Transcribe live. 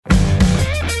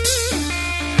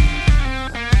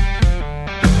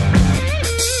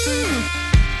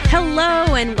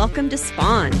and welcome to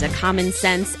Spawned, a common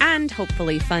sense and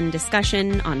hopefully fun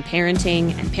discussion on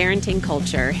parenting and parenting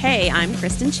culture. Hey, I'm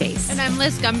Kristen Chase. And I'm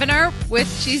Liz Gumbener with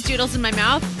cheese doodles in my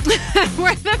mouth.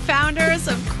 We're the founders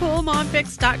of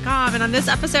CoolMomFix.com. And on this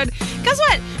episode, guess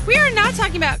what? We are not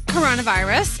talking about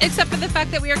coronavirus, except for the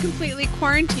fact that we are completely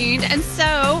quarantined. And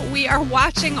so we are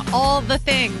watching all the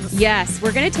things. Yes,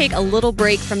 we're going to take a little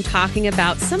break from talking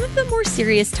about some of the more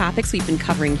serious topics we've been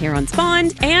covering here on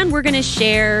Spawned. And we're going to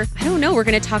share, we're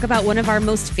going to talk about one of our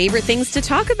most favorite things to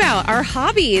talk about, our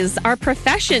hobbies, our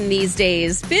profession these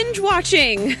days, binge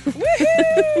watching.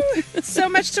 Woohoo! So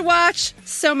much to watch,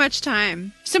 so much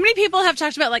time. So many people have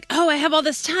talked about I have all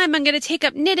this time. I'm going to take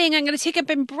up knitting. I'm going to take up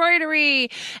embroidery.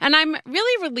 And I'm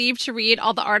really relieved to read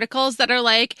all the articles that are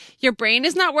like, your brain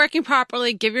is not working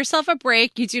properly. Give yourself a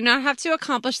break. You do not have to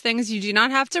accomplish things. You do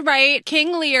not have to write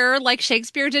King Lear like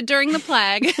Shakespeare did during the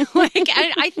plague.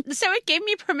 So it gave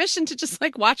me permission to just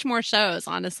watch more shows,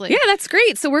 honestly. Yeah, that's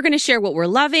great. So we're going to share what we're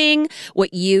loving,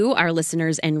 what you, our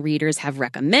listeners and readers, have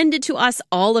recommended to us,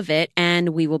 all of it. And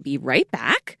we will be right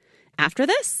back after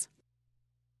this.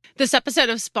 This episode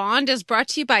of Spawned is brought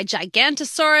to you by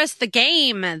Gigantosaurus the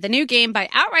Game. The new game by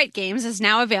Outright Games is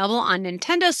now available on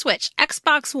Nintendo Switch,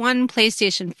 Xbox One,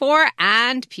 PlayStation 4,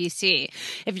 and PC.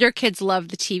 If your kids love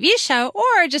the TV show or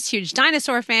are just huge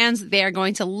dinosaur fans, they are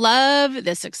going to love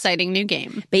this exciting new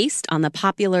game. Based on the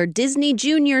popular Disney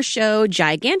Junior show,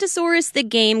 Gigantosaurus the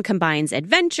Game combines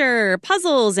adventure,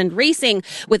 puzzles, and racing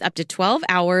with up to 12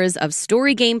 hours of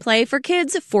story gameplay for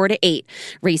kids 4 to 8.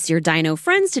 Race your dino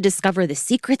friends to discover the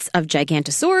secrets of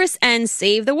Gigantosaurus and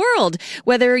save the world,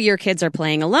 whether your kids are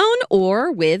playing alone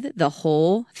or with the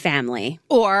whole family.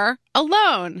 Or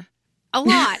alone. A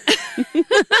lot.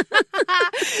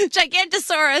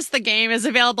 Gigantosaurus, the game, is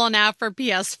available now for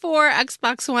PS4,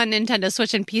 Xbox One, Nintendo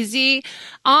Switch, and PC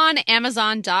on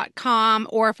Amazon.com,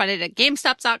 or find it at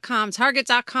GameStop.com,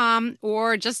 Target.com,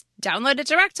 or just download it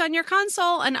direct on your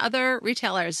console and other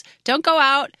retailers. Don't go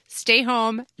out, stay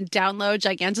home, download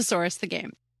Gigantosaurus, the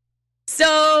game.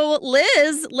 So,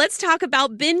 Liz, let's talk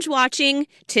about binge watching.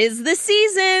 'Tis the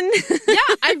season.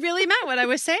 Yeah, I really meant what I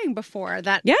was saying before,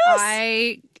 that yes.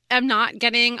 I am not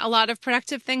getting a lot of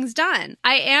productive things done.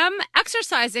 I am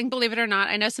exercising, believe it or not.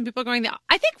 I know some people are going,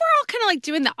 I think we're all kind of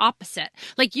doing the opposite.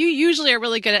 You usually are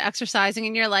really good at exercising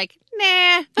and you're like,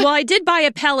 nah. Well, I did buy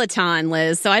a Peloton,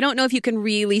 Liz, so I don't know if you can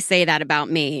really say that about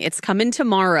me. It's coming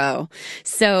tomorrow.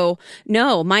 So,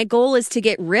 no, my goal is to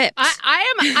get ripped.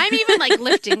 I'm even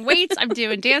lifting weights. I'm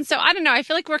doing dance. So I don't know. I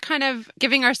feel like we're kind of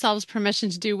giving ourselves permission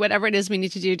to do whatever it is we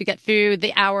need to do to get through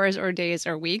the hours or days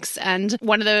or weeks. And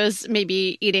one of those may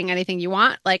be eating anything you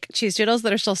want, like cheese doodles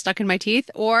that are still stuck in my teeth,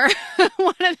 or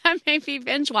one of them may be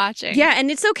binge watching. Yeah,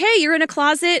 and it's okay. You're in a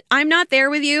closet. I'm not there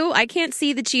with you. I can't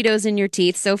see the Cheetos in your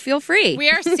teeth, so feel free. We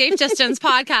are safe distance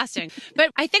podcasting.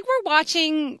 But I think we're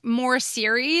watching more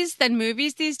series than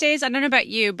movies these days. I don't know about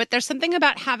you, but there's something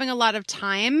about having a lot of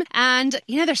time. And,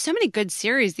 there's so many good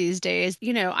series these days.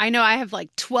 I know I have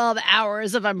 12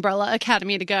 hours of Umbrella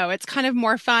Academy to go. It's kind of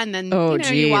more fun than,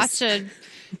 you watch a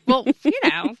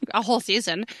whole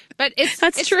season. But it's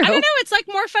true. I don't know. It's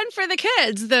more fun for the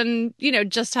kids than,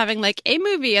 just having a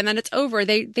movie and then it's over.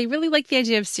 They really like the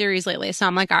idea of series lately. So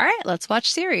I'm all right, let's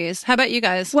watch series. How about you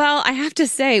guys? Well, I have to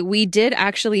say, we did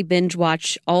actually binge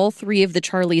watch all 3 of the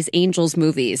Charlie's Angels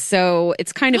movies. So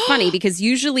it's kind of funny because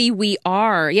usually we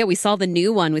saw the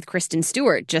new one with Kristen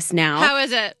Stewart just now. How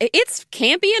is it? It's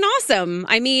campy and awesome.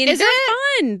 I mean, they're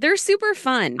fun. They're super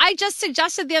fun. I just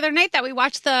suggested the other night that we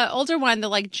watch the older one,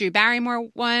 the Drew Barrymore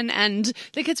one, and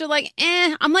the kids were like,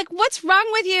 eh. I'm like, what's wrong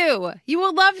with you? You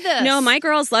will love this. No, my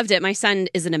girls loved it. My son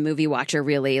isn't a movie watcher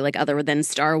really, other than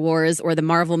Star Wars or the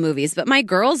Marvel movies, but my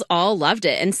girls all loved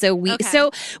it. And so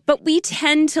but we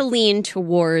tend to lean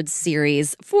towards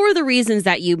series for the reasons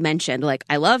that you mentioned.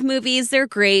 I love movies, they're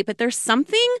great, but there's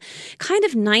something kind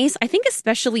of nice. I think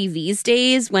especially these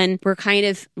days when we're kind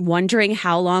of wondering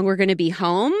how long we're going to be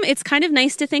home, it's kind of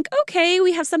nice to think, okay,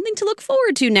 we have something to look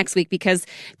forward to next week because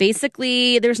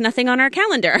basically there's nothing on our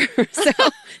calendar. So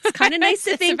it's kind of nice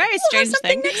to think, a very strange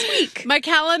thing. Next week. My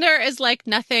calendar is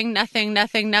nothing, nothing,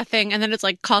 nothing, nothing. And then it's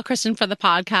call Kristen for the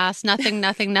podcast, nothing,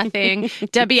 nothing, nothing.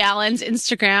 Debbie Allen's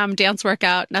Instagram dance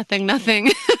workout, nothing,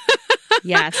 nothing.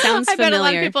 Yeah, sounds familiar. I bet a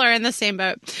lot of people are in the same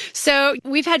boat. So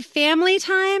we've had family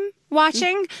time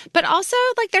watching, but also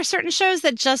like there's certain shows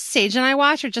that just Sage and I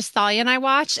watch or just Thalia and I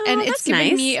watch, and it's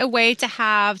giving me a way to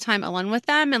have time alone with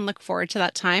them and look forward to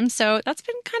that time. So that's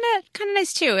been kind of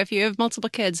nice too. If you have multiple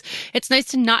kids, it's nice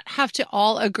to not have to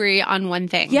all agree on one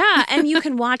thing. Yeah, and you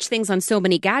can watch things on so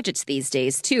many gadgets these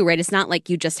days too, right? It's not like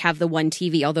you just have the one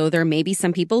TV, although there may be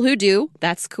some people who do.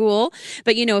 That's cool.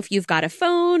 But if you've got a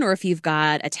phone or if you've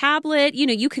got a tablet,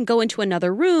 you can go into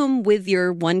another room with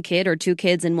your one kid or two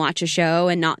kids and watch a show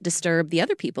and not disturb the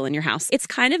other people in your house. It's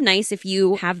kind of nice if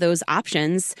you have those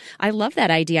options. I love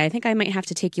that idea. I think I might have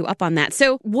to take you up on that.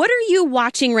 So what are you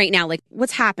watching right now? Like,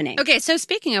 what's happening? Okay, so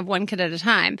speaking of one kid at a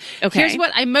time, here's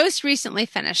what I most recently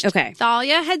finished. Okay.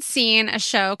 Thalia had seen a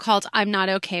show called I'm Not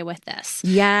Okay With This.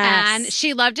 Yes. And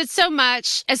she loved it so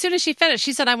much. As soon as she finished,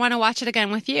 she said, I want to watch it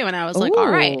again with you. And I was like, Ooh, all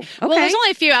right. okay. Well, there's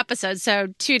only a few episodes, so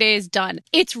 2 days done.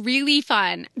 It's really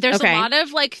fun. There's a lot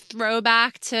of like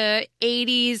throwback to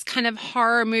 80s kind of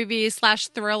horror movies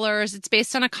 / thrillers. It's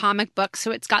based on a comic book,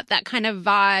 so it's got that kind of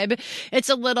vibe. It's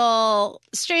a little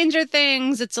Stranger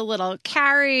Things. It's a little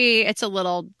Carrie. It's a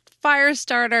little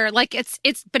Firestarter. Like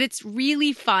but it's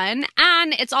really fun,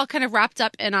 and it's all kind of wrapped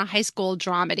up in a high school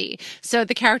dramedy. So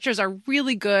the characters are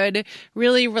really good,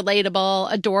 really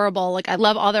relatable, adorable. Like I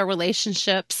love all their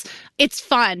relationships. It's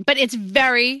fun, but it's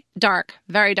very dark,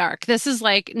 very dark. This is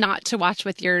like not to watch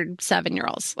with your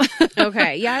 7-year-olds.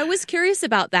 Okay. Yeah, I was curious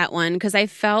about that one because I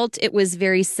felt it was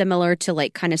very similar to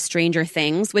like kind of Stranger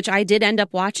Things, which I did end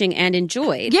up watching and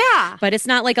enjoyed. Yeah. But it's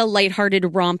not like a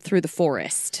lighthearted romp through the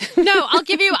forest. No, I'll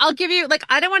give you, like,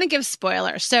 I don't want to give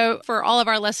spoilers. So for all of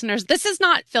our listeners, this is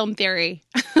not Film Theory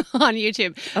on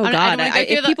YouTube. Oh, God.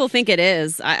 If people think it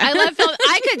is. I love film.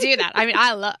 I could do that. I mean,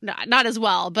 I love, not as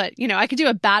well, but, I could do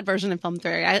a bad version of Film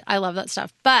Theory. I love that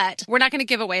stuff. But we're not going to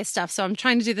give away stuff. So I'm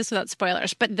trying to do this without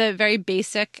spoilers. But the very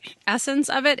basic essence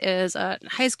of it is a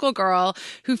high school girl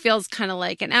who feels kind of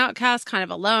like an outcast, kind of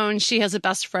alone. She has a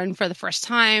best friend for the first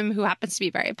time who happens to be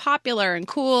very popular and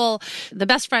cool. The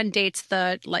best friend dates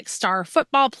the like star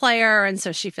football player, and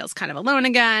so she feels kind of alone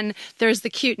again. There's the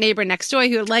cute neighbor next door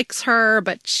who likes her,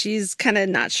 but she's kind of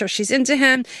not sure she's into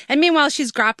him. And meanwhile,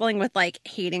 she's grappling with like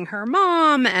hating her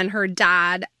mom, and her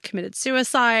dad committed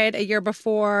suicide a year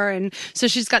before, and so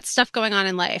she's got stuff going on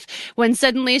in life when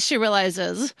suddenly she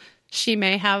realizes she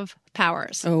may have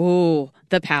powers. Oh,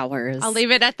 the powers. I'll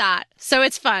leave it at that. So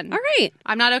it's fun. All right.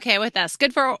 I'm not okay with this.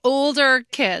 Good for older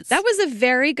kids. That was a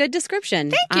very good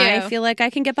description. Thank you. I feel like I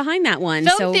can get behind that one.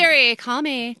 Film Theory. Call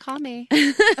me.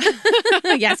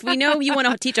 Yes, we know you want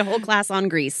to teach a whole class on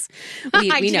Grease.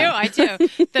 I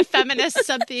do. The feminist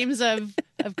sub-themes of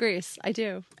Grease. I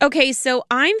do. Okay, so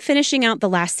I'm finishing out the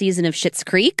last season of Schitt's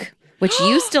Creek, which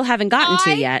you still haven't gotten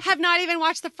to yet. I have not even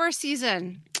watched the first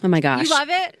season. Oh my gosh. You love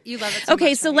it? You love it so Okay,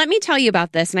 much, so right? let me tell you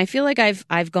about this. And I feel like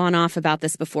I've gone off about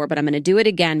this before, but I'm going to do it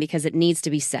again because it needs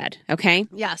to be said, okay?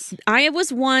 Yes. I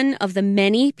was one of the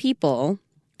many people,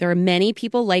 there are many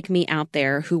people like me out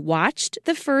there who watched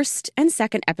the first and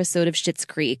second episode of Schitt's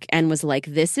Creek and was like,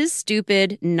 this is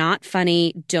stupid, not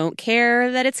funny, don't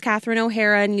care that it's Catherine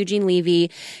O'Hara and Eugene Levy,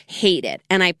 hate it.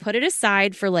 And I put it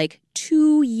aside for like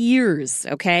 2 years,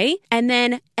 okay? And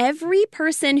then every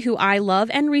person who I love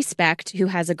and respect who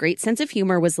has a great sense of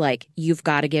humor was like, you've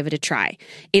got to give it a try.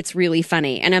 It's really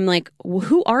funny. And I'm like,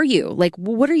 who are you? Like,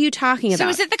 what are you talking about? So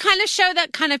is it the kind of show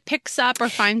that kind of picks up or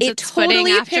finds its totally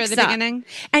footing after picks the up. beginning?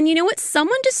 And you know what?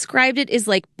 Someone described it as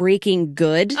like Breaking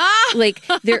Good. Like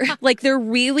they're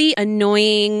really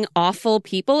annoying, awful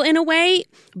people in a way,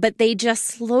 but they just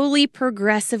slowly,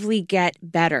 progressively get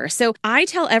better. So I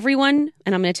tell everyone,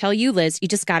 and I'm going to tell you, Liz, you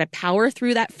just got to power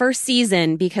through that first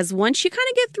season because once you kind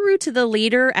of get through to the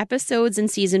later episodes in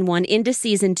season 1 into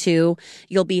season 2,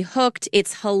 you'll be hooked.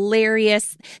 It's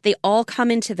hilarious. They all come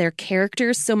into their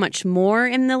characters so much more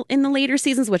in the later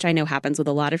seasons, which I know happens with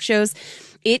a lot of shows.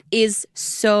 It is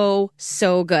so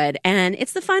good. And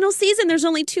it's the final season. There's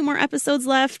only 2 more episodes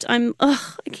left. I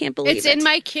can't believe it's it. It's in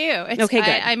my queue. Okay,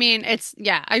 good. I mean,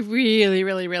 I really,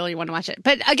 really, really want to watch it.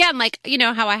 But again, like, you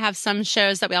know how I have some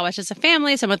shows that we all watch as a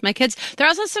family, some with my kids. There are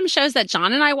also some shows that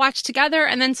John and I watch together,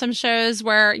 and then some shows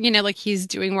where, like he's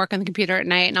doing work on the computer at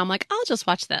night, and I'm like, I'll just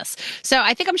watch this. So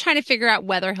I think I'm trying to figure out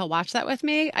whether he'll watch that with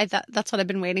me. That's what I've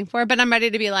been waiting for. But I'm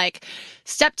ready to be like,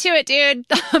 step to it, dude.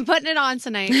 I'm putting it on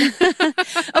tonight.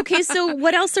 Okay, so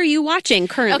what else are you watching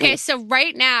currently? Okay, so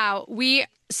right now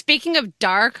speaking of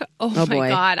dark, oh my boy.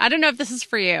 God. I don't know if this is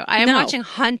for you. I am watching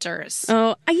Hunters.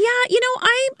 Oh, yeah.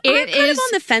 I'm kind of on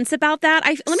the fence about that.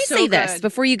 Let me so say this good.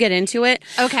 before you get into it.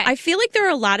 Okay. I feel like there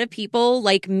are a lot of people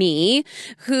like me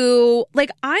who,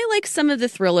 like, I like some of the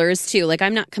thrillers too. Like,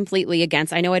 I'm not completely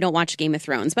against, I know I don't watch Game of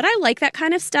Thrones, but I like that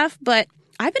kind of stuff. But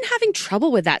I've been having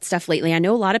trouble with that stuff lately. I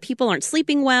know a lot of people aren't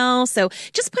sleeping well. So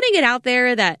just putting it out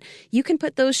there that you can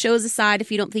put those shows aside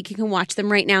if you don't think you can watch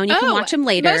them right now and you can watch them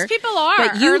later. Most people are.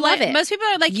 But you love it. Most people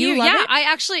are like you. Love yeah.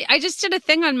 it? I just did a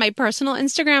thing on my personal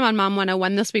Instagram on Mom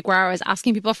 101 this week where I was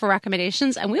asking people for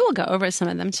recommendations, and we will go over some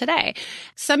of them today.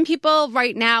 Some people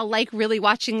right now like really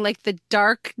watching like the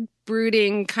dark,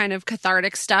 brooding kind of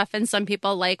cathartic stuff, and some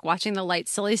people like watching the light,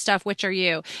 silly stuff. Which are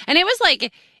you? And it was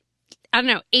like, I don't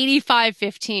know,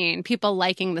 85-15 people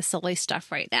liking the silly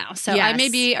stuff right now. So I may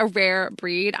be a rare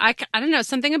breed. I don't know.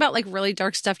 Something about like really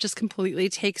dark stuff just completely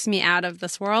takes me out of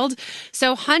this world.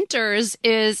 So Hunters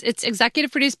it's executive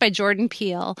produced by Jordan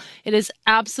Peele. It is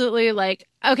absolutely like,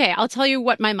 okay, I'll tell you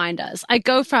what my mind does. I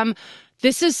go from,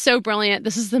 this is so brilliant.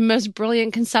 This is the most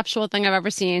brilliant conceptual thing I've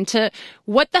ever seen, to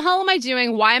what the hell am I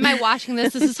doing? Why am I watching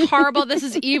this? This is horrible. This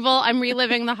is evil. I'm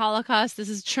reliving the Holocaust. This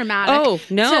is traumatic. Oh,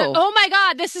 no. To, oh my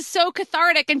God, this is so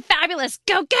cathartic and fabulous.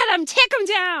 Go get them. Take them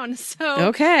down. So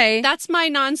okay, that's my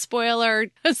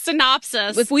non-spoiler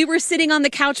synopsis. If we were sitting on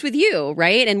the couch with you,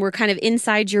 right? And we're kind of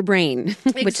inside your brain,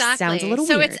 which sounds a little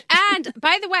weird. And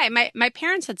by the way, my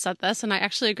parents had said this, and I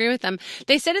actually agree with them.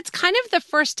 They said it's kind of the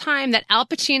first time that Al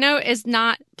Pacino is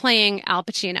not playing Al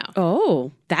Pacino.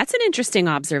 Oh, that's an interesting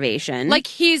observation. Like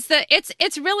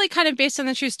it's really kind of based on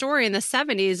the true story in the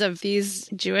 70s of these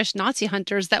Jewish Nazi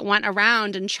hunters that went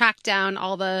around and tracked down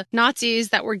all the Nazis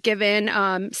that were given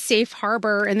safe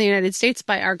harbor in the United States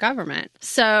by our government.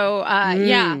 So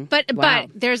yeah, but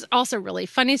there's also really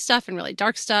funny stuff and really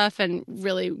dark stuff and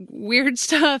really weird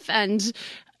stuff and,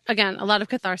 again, a lot of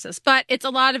catharsis, but it's a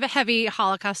lot of a heavy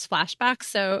Holocaust flashbacks.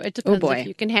 So it depends if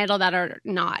you can handle that or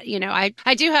not. You know,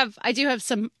 I do have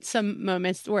some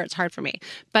moments where it's hard for me,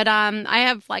 but I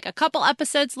have like a couple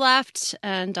episodes left,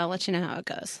 and I'll let you know how it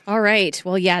goes. All right.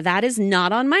 Well, yeah, that is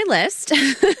not on my list.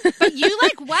 But you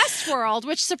like Westworld,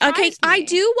 which surprised me. I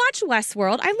do watch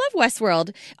Westworld. I love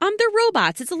Westworld. They're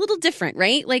robots. It's a little different,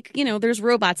 right? Like, you know, there's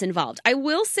robots involved. I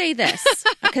will say this,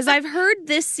 because I've heard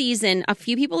this season, a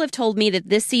few people have told me that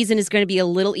this season is going to be a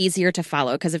little easier to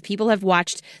follow, because if people have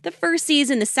watched the first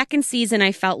season, the second season,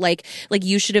 I felt like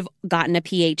you should have gotten a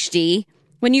PhD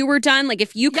when you were done. Like,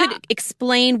 if you could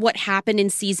explain what happened in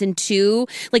season 2,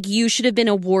 like, you should have been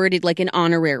awarded like an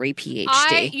honorary PhD.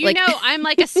 I'm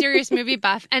like a serious movie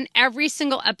buff, and every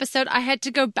single episode I had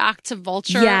to go back to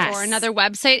Vulture or another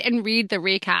website and read the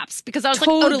recaps, because I was like,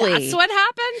 oh, that's what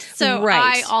happened. So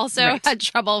I also had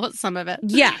trouble with some of it.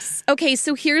 Yes. Okay,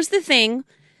 so here's the thing.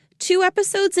 2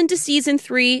 episodes into season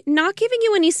 3, not giving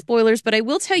you any spoilers, but I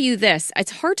will tell you this. It's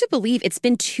hard to believe it's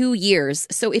been 2 years.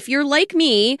 So if you're like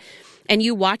me and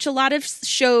you watch a lot of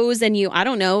shows and you, I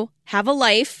don't know, have a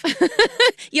life,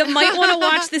 you might want to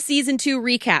watch the season 2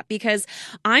 recap, because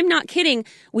I'm not kidding.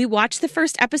 We watched the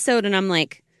first episode and I'm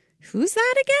like, who's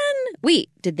that again? Wait,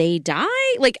 did they die?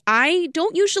 Like, I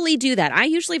don't usually do that. I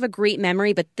usually have a great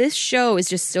memory, but this show is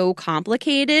just so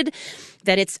complicated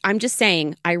that I'm just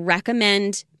saying, I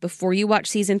recommend before you watch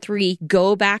season 3,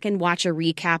 go back and watch a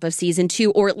recap of season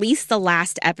 2, or at least the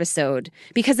last episode,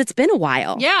 because it's been a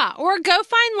while. Yeah. Or go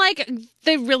find like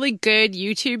the really good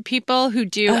YouTube people who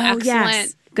do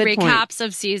excellent recaps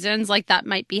of seasons. Like, that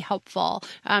might be helpful.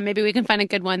 Maybe we can find a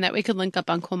good one that we could link up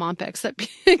on Cool Mom Picks that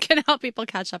can help people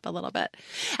catch up a little bit.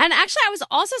 And actually, I was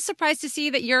also surprised to see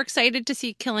that you're excited to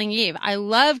see Killing Eve. I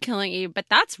love Killing Eve, but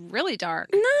that's really dark.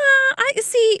 Nah, I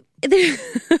see. I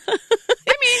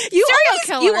mean,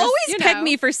 you always peg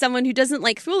me for someone who doesn't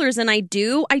like thrillers, and I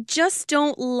do. I just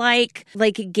don't like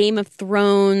Game of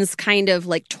Thrones, kind of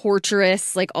like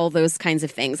torturous, like all those kinds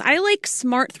of things. I like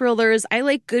smart thrillers. I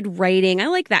like good writing. I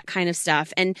like that kind of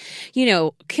stuff. And, you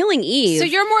know, Killing Eve. So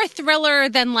you're more thriller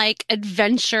than like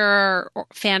adventure or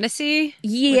fantasy?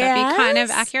 Yeah. Would that be kind of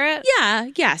accurate? Yeah,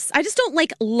 yes. I just don't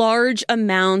like large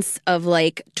amounts of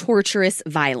like torturous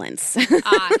violence.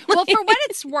 Well, for what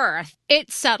it's worth, it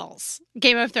settles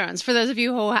Game of Thrones. For those of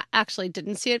you who actually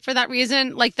didn't see it for that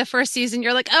reason, like the first season,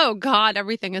 you're like, oh God,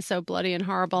 everything is so bloody and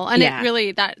horrible. And it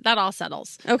really, that all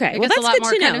settles. Okay. Well, that's a lot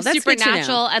more kind of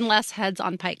supernatural and less heads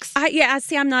on pikes.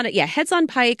 See, I'm not, heads on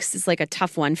pikes is like a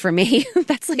tough one for me.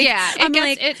 That's like, they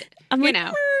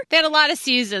had a lot of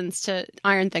seasons to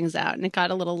iron things out, and it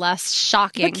got a little less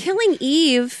shocking. But Killing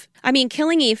Eve,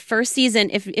 first season,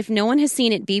 if no one has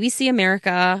seen it, BBC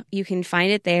America, you can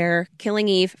find it there. Killing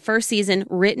Eve, first season,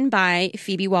 written by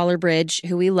Phoebe Waller-Bridge,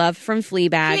 who we love from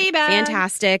Fleabag.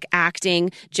 Fantastic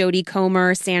acting. Jodie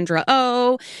Comer, Sandra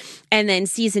Oh. And then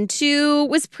season 2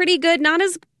 was pretty good. Not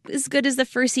as as good as the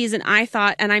first season, I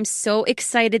thought, and I'm so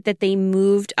excited that they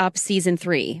moved up season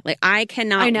 3. Like, I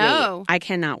cannot wait. I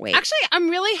cannot wait. Actually, I'm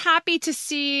really happy to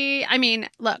see. I mean,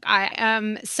 look, I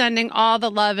am sending all the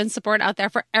love and support out there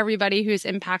for everybody who's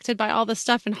impacted by all this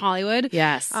stuff in Hollywood.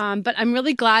 Yes. But I'm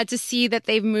really glad to see that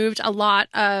they've moved a lot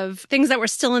of things that were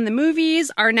still in the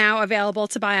movies are now available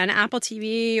to buy on Apple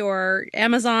TV or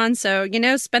Amazon. So,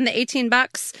 spend the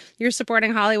 $18. You're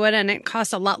supporting Hollywood, and it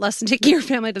costs a lot less than taking your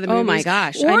family to the movies. Oh my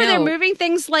gosh. Or they're moving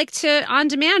things like to on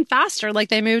demand faster, like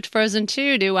they moved Frozen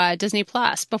 2 to Disney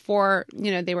Plus before,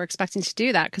 they were expecting to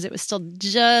do that because it was still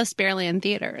just barely in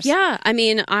theaters. Yeah. I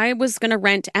mean, I was going to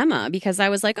rent Emma because I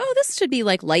was like, oh, this should be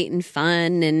like light and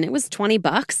fun. And it was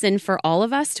 $20. And for all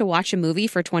of us to watch a movie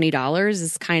for $20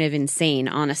 is kind of insane,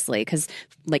 honestly, because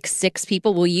like 6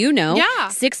 people, yeah.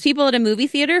 6 people at a movie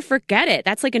theater, forget it.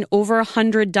 That's like an over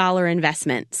 $100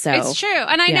 investment. So it's true.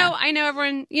 And I know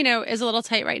everyone, is a little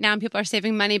tight right now and people are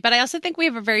saving money, but I also think we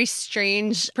have a very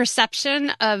strange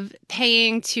perception of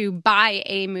paying to buy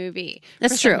a movie.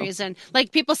 That's for some true. reason.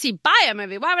 Like people see buy a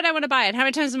movie. Why would I want to buy it? How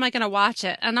many times am I going to watch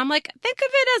it? And I'm like, think of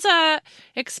it as a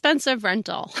expensive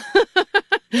rental.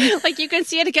 Like you can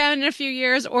see it again in a few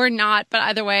years or not, but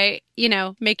either way,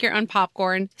 make your own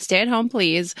popcorn, stay at home,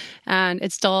 please. And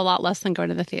it's still a lot less than going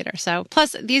to the theater. So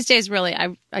plus these days, really,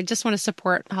 I just want to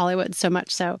support Hollywood so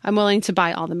much. So I'm willing to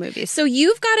buy all the movies. So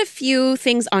you've got a few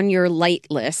things on your light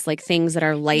list, like things that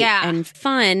are light and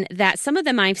fun that some of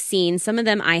them I've seen, some of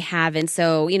them I haven't.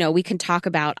 So, we can talk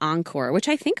about Encore, which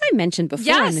I think I mentioned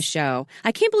before on the show.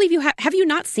 I can't believe you have you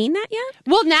not seen that yet?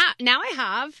 Well, now I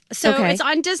have. So it's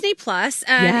on Disney Plus,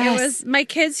 and it was my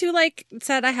kids who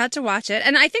said I had to watch it.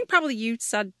 And I think probably you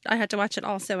said I had to watch it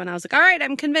also. And I was like, all right,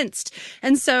 I'm convinced.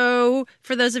 And so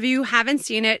for those of you who haven't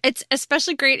seen it, it's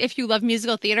especially great if you love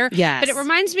musical theater. Yes. But it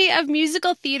reminds me of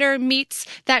musical theater meets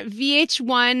that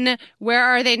VH1 Where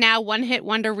Are They Now one-hit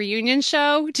wonder reunion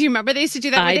show. Do you remember they used to do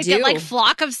that? Where they'd get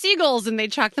flock of seagulls and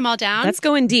they'd track them all down. That's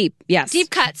going deep. Yes. Deep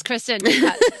cuts, Kristen. Deep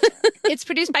cuts. It's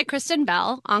produced by Kristen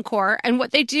Bell, Encore. And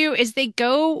what they do is they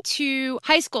go to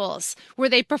high schools where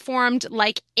they performed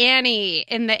like Annie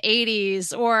in the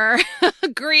 80s or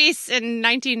Grease in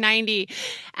 1990.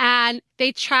 And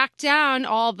they track down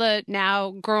all the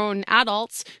now grown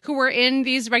adults who were in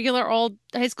these regular old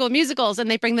high school musicals, and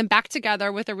they bring them back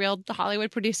together with a real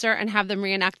Hollywood producer and have them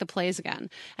reenact the plays again.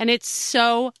 And it's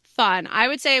so fun. I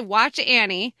would say watch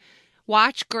Annie.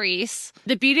 Watch Grease.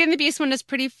 The Beauty and the Beast one is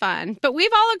pretty fun. But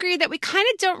we've all agreed that we kind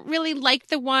of don't really like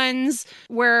the ones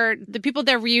where the people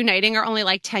they're reuniting are only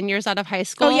like 10 years out of high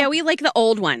school. Oh, yeah. We like the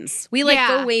old ones. We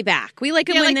go way back. We like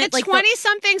it when the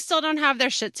 20-somethings still don't have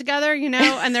their shit together,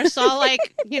 and they're still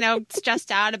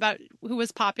stressed out about who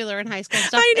was popular in high school and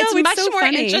stuff. I know, it's much so more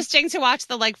funny. interesting to watch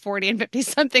the 40 and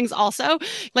 50-somethings also,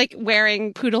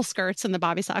 wearing poodle skirts and the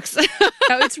bobby socks.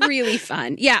 It's really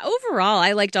fun. Yeah, overall,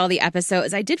 I liked all the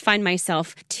episodes. I did find myself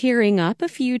tearing up a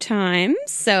few times.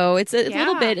 So it's a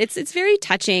little bit, it's very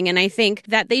touching. And I think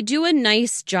that they do a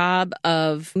nice job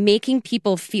of making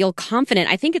people feel confident.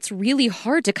 I think it's really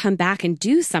hard to come back and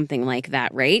do something like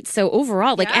that, right? So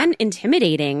overall, and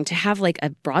intimidating to have a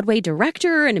Broadway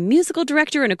director and a musical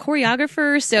director and a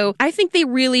choreographer. So I think they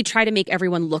really try to make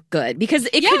everyone look good because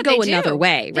it could go another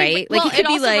way, right? It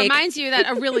also reminds you that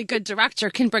a really good director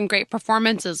can bring great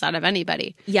performances out of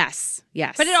anybody. Yes.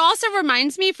 But it also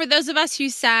reminds me, for those of us who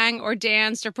sang or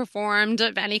danced or performed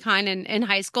of any kind in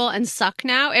high school and suck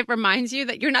now, it reminds you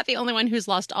that you're not the only one who's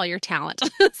lost all your talent.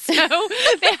 So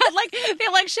they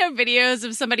show videos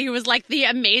of somebody who was the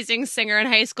amazing singer in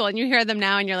high school, and you hear them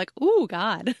now and you're like, ooh,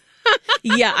 God.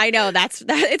 Yeah, I know.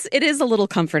 It is a little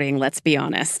comforting, let's be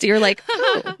honest. You're like,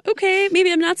 oh, okay,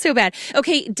 maybe I'm not so bad.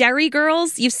 Okay, Derry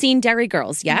Girls. You've seen Derry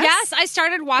Girls, yes? Yes, I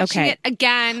started watching it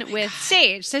again with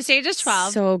Sage. So Sage is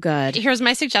 12. So good. Here's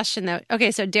my suggestion, though. Okay,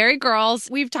 so Derry Girls,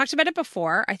 we've talked about it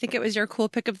before. I think it was your cool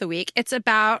pick of the week. It's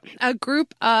about a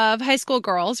group of high school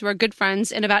girls who are good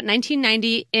friends in about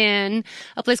 1990 in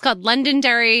a place called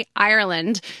Londonderry,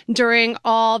 Ireland, during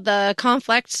all the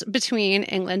conflict between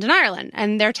England and Ireland.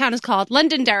 And their town is called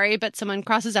Londonderry, but someone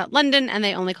crosses out London and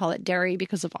they only call it Derry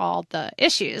because of all the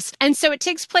issues. And so it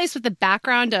takes place with the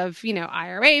background of,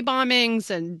 IRA bombings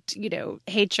and,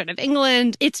 hatred of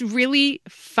England. It's really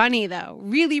funny, though.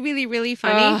 Really, really, really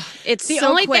funny. It's the so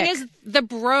only quick. thing is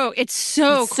it's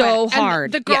so quick. So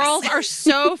hard. And the girls are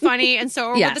so funny and so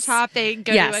over Yes. the top. They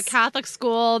go Yes. to a Catholic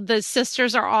school. The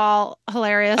sisters are all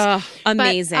hilarious.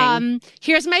 Amazing. But,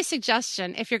 here's my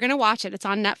suggestion. If you're going to watch it, it's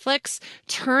on Netflix.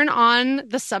 Turn on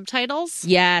the subtitles.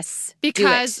 Yes.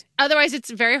 Because Otherwise, it's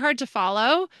very hard to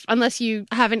follow unless you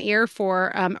have an ear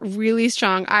for really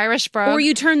strong Irish brogue. Or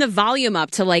you turn the volume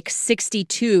up to like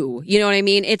 62. You know what I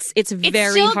mean? It's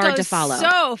very hard to follow.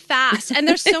 So fast. And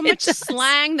there's so much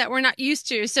slang that we're not used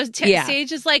to. So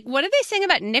Sage is like, what are they saying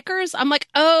about knickers? I'm like,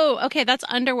 oh, okay, that's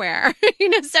underwear.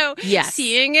 So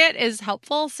seeing it is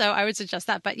helpful. So I would suggest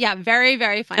that. But yeah, very,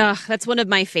 very funny. That's one of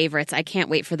my favorites. I can't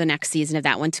wait for the next season of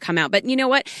that one to come out. But you know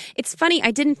what? It's funny.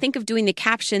 I didn't think of doing the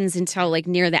captions until like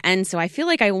near the end. So I feel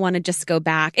like I want to just go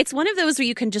back. It's one of those where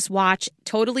you can just watch,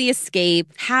 totally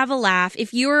escape, have a laugh.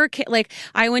 If you're like,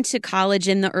 I went to college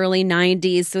in the early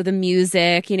 90s. So the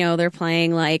music, they're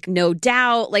playing like No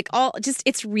Doubt, like all just,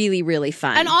 it's really, really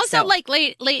fun. And also like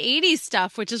late 80s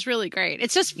stuff, which is really great.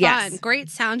 It's just fun. Yes. Great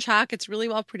soundtrack. It's really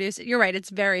well produced. You're right. It's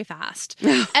very fast.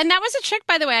 And that was a trick,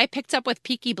 by the way, I picked up with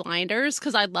Peaky Blinders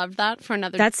because I loved that for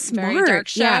another very dark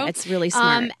show. Yeah, it's really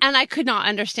smart. And I could not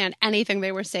understand anything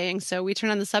they were saying. So we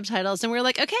turned on the subtitles and we were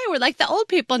like, okay, we're like the old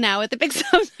people now with the big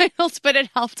subtitles, but it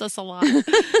helped us a lot.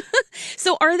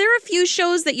 So are there a few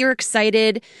shows that you're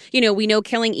excited? We know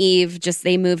Killing Eve, just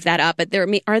they moved that up, but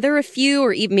are there a few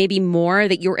or even maybe more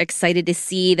that you're excited to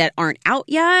see that aren't out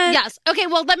yet? Yes. Okay,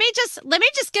 well, let me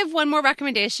just give one more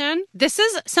recommendation. This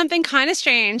is something kind of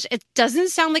strange. It doesn't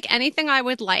sound like anything I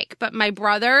would like, but my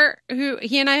brother,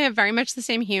 he and I have very much the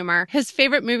same humor, his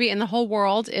favorite movie in the whole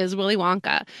world is Willy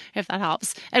Wonka, if that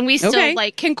helps. And we still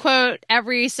can quote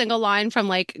every single line from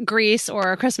like Grease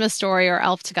or A Christmas Story or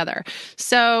Elf together.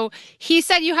 So he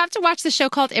said you have to watch the show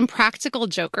called Impractical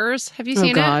Jokers. Have you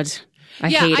seen it? Oh, God. I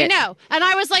hate it. I know. And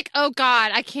I was like, oh,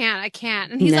 God, I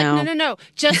can't. And he's like, no.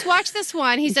 Just watch this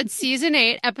one. He said season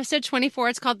 8, episode 24.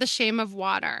 It's called The Shame of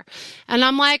Water. And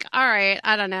I'm like, all right,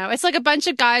 I don't know. It's like a bunch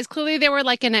of guys. Clearly they were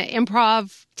like in an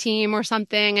improv team or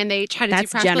something and they try to do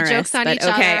practical jokes on each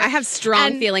other. I have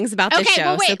strong feelings about this show.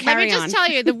 Well, wait, so carry let me just tell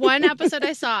you, the one episode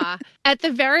I saw, at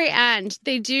the very end,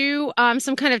 they do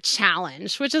some kind of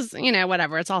challenge, which is,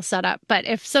 whatever, it's all set up. But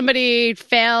if somebody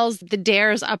fails the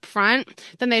dares up front,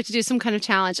 then they have to do some kind of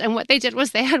challenge. And what they did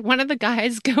was they had one of the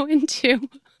guys go into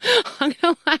I'm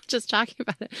going to laugh just talking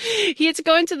about it. He had to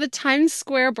go into the Times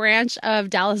Square branch of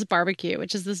Dallas Barbecue,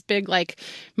 which is this big like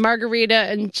margarita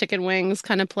and chicken wings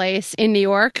kind of place in New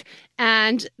York.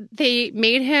 And they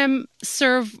made him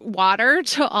serve water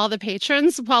to all the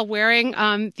patrons while wearing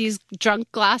these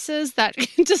drunk glasses that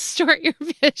can distort your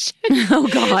vision. Oh,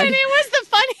 God. And it was the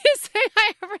funniest thing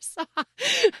I ever saw.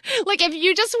 Like, if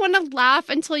you just want to laugh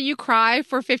until you cry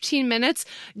for 15 minutes,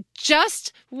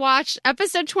 just watch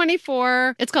episode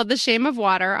 24. It's called The Shame of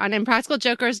Water on Impractical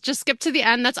Jokers. Just skip to the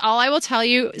end. That's all I will tell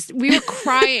you. We were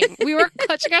crying. We were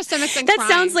clutching our stomachs and crying. That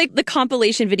sounds like the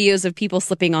compilation videos of people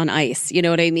slipping on ice. You know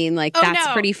what I mean? Like,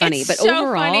 that's pretty funny. But so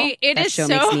overall, funny. That show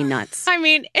makes me nuts. I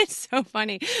mean, it's so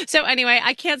funny. So anyway,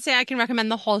 I can't say I can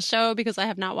recommend the whole show because I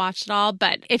have not watched it all.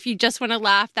 But if you just want to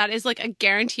laugh, that is like a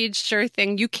guaranteed sure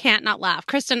thing. You can't not laugh.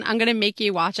 Kristen, I'm going to make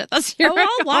you watch it. That's your I'll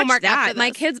watch homework that.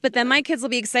 My kids will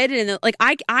be excited. And like,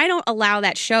 I don't allow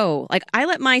that show. Like, I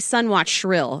let my son watch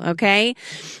Shrill. Okay.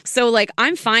 So like,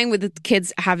 I'm fine with the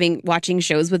kids watching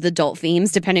shows with adult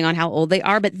themes, depending on how old they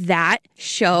are. But that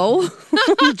show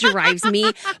drives me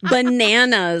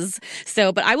bananas.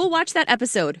 So, but I will watch that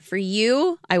episode for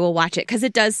you. I will watch it because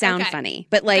it does sound funny.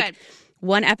 But like, good.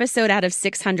 One episode out of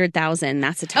 600,000,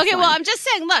 that's a tough one. Well, I'm just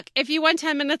saying, look, if you want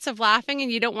 10 minutes of laughing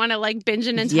and you don't want to like binge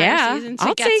an entire season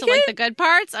to get to like the good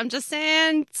parts, I'm just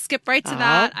saying, skip right to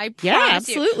that. I promise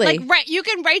absolutely. You. Like, you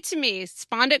can write to me,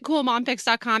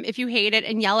 spawned@coolmompics.com if you hate it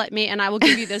and yell at me, and I will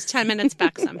give you those 10 minutes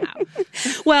back somehow.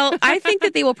 Well, I think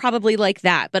that they will probably like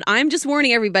that, but I'm just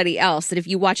warning everybody else that if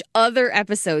you watch other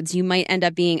episodes, you might end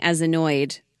up being as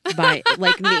annoyed by,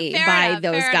 like me, by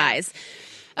those guys.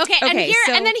 Okay, and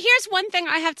then here's one thing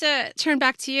I have to turn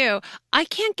back to you. I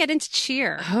can't get into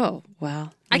Cheer. Oh,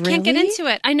 well. I can't get into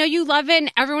it. I know you love it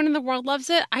and everyone in the world loves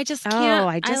it. I just can't. Oh,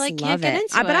 I just can't love get it.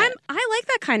 into it. But I like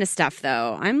that kind of stuff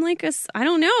though. I'm like I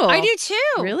don't know. I do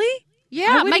too. Really?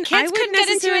 Yeah, my kids couldn't get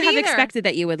into it either. I have expected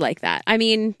that you would like that. I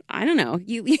mean, I don't know.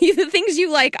 You the things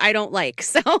you like, I don't like.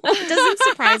 So it doesn't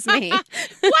surprise me.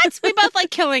 What? We both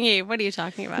like Killing Eve. What are you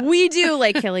talking about? We do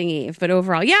like Killing Eve, but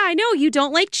overall, yeah, I know you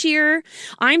don't like cheer.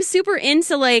 I'm super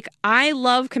into I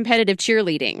love competitive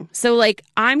cheerleading. So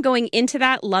I'm going into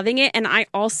that, loving it. And I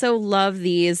also love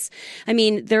these. I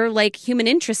mean, they're like human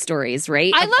interest stories,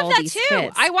 right? I love that too.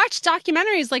 Kids. I watch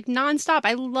documentaries nonstop.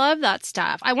 I love that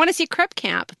stuff. I want to see Crip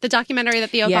Camp, the documentary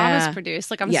that the Obamas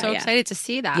produced. I'm so excited to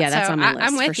see that. Yeah, that's on my list.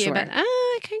 I'm with for you, sure. but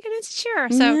I can't get into cheer.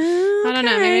 So I don't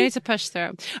know. Maybe I need to push through.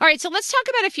 All right. So let's talk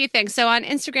about a few things. So on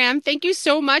Instagram, thank you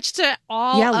so much to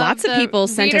all lots of people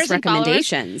sent us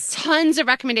recommendations. Tons of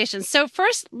recommendations. So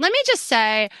first, let me just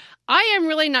say, I am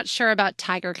really not sure about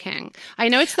Tiger King. I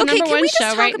know it's the number one show right now. Can we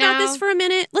just talk about this for a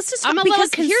minute? Let's just talk, I'm a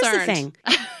because little concerned.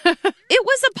 Here's the thing. It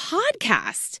was a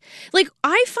podcast. Like,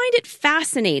 I find it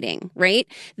fascinating, right,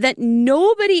 that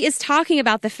nobody is talking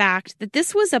about the fact that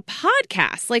this was a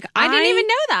podcast. Like, I didn't even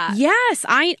know that. Yes,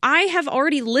 I have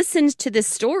already listened to this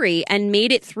story and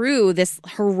made it through this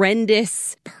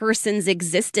horrendous person's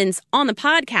existence on the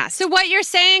podcast. So what you're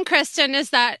saying, Kristen, is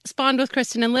that Spawned with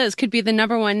Kristen and Liz could be the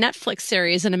number one Netflix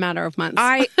series in a matter of months.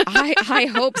 I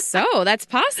hope so. That's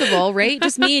possible, right?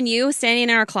 Just me and you standing in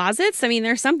our closets. I mean,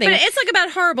 there's something. But it's like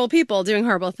about horrible people doing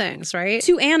horrible things, right?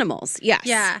 To animals, yes.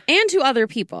 Yeah. And to other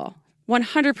people,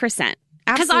 100%. Absolutely.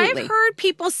 Because I've heard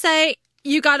people say,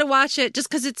 you got to watch it just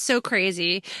because it's so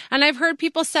crazy. And I've heard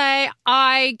people say,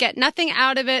 I get nothing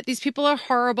out of it. These people are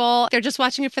horrible. They're just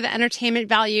watching it for the entertainment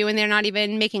value and they're not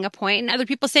even making a point. And other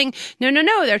people saying, no,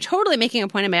 they're totally making a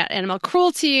point about animal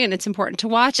cruelty and it's important to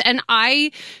watch. And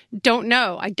I don't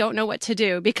know. I don't know what to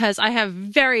do because I have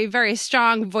very, very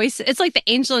strong voices. It's like the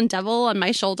angel and devil on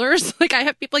my shoulders. Like I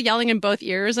have people yelling in both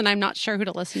ears and I'm not sure who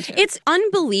to listen to. It's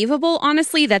unbelievable,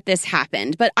 honestly, that this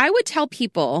happened. But I would tell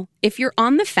people, if you're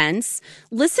on the fence,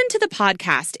 listen to the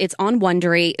podcast. It's on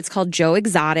Wondery. It's called Joe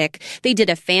Exotic. They did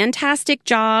a fantastic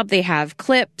job. They have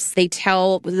clips. They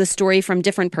tell the story from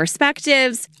different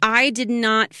perspectives. I did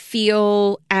not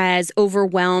feel as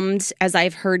overwhelmed as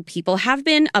I've heard people have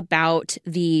been about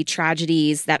the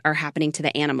tragedies that are happening to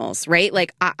the animals, right?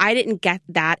 Like, I didn't get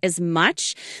that as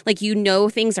much. Like,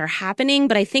 things are happening,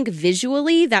 but I think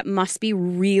visually that must be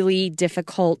really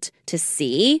difficult to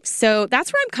see. So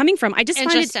that's where I'm coming from. I just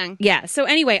find Interesting. Yeah. So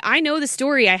anyway, I know the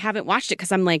story. I haven't watched it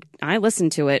because I'm like, I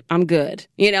listened to it. I'm good.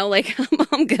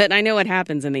 I'm good. I know what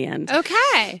happens in the end.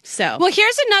 Okay. So. Well,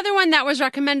 here's another one that was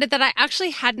recommended that I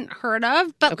actually hadn't heard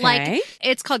of, but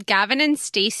it's called Gavin and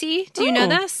Stacey. Do you know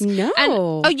this? No.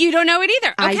 And, you don't know it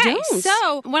either? Okay. I don't.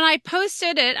 So when I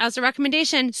posted it as a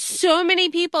recommendation, so many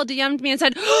people DM'd me and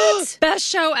said, best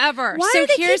show ever. Why so are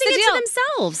they here's keeping the it deal. to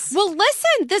themselves? Well,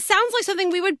 listen, this sounds like something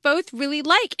we would both really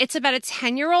like. It's about a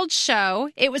 10-year-old show.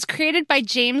 It was created by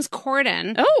James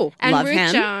Corden. Oh, and love Ruth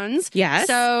him. Jones. Yes.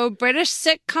 So British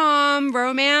sitcom,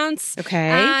 romance. Okay.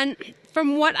 And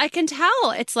from what I can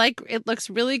tell, it looks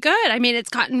really good. I mean, it's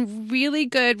gotten really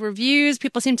good reviews.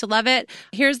 People seem to love it.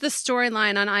 Here's the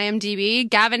storyline on IMDb.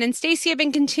 Gavin and Stacey have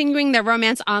been continuing their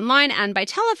romance online and by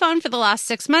telephone for the last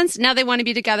 6 months. Now they want to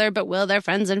be together, but will their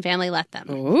friends and family let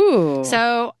them? Ooh.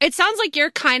 So it sounds like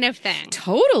your kind of thing.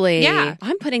 Totally. Yeah.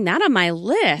 I'm putting that on my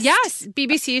list. Yes,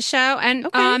 BBC show.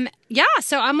 And yeah,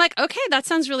 so I'm like, okay, that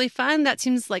sounds really fun. That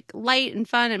seems like light and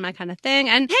fun and my kind of thing.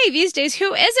 And hey, these days,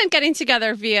 who isn't getting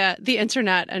together via the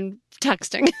internet and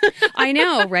texting? I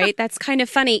know, right? That's kind of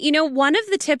funny. One of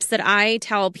the tips that I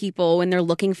tell people when they're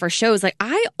looking for shows, like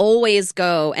I always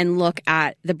go and look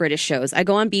at the British shows. I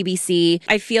go on BBC.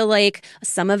 I feel like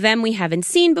some of them we haven't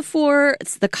seen before.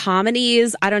 It's the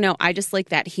comedies. I don't know. I just like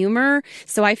that humor.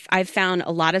 So I've found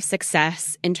a lot of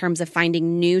success in terms of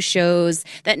finding new shows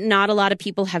that not a lot of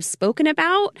people have spoken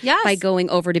about by going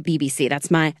over to BBC.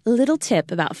 That's my little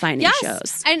tip about finding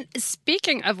shows. And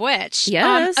speaking of which,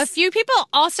 yes. A few people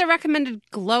also recommended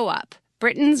Glow Up,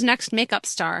 Britain's next makeup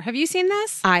star. Have you seen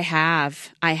this? I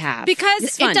have.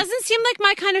 Because it doesn't seem like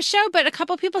my kind of show, but a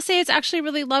couple people say it's actually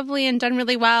really lovely and done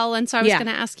really well. And so I was going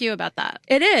to ask you about that.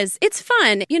 It is. It's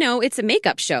fun. It's a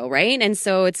makeup show, right? And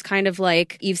so it's kind of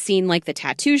like you've seen like the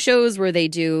tattoo shows where they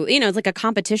do, it's like a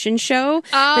competition show,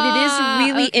 but it is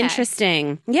really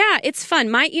interesting. Yeah, it's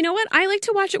fun. You know what? I like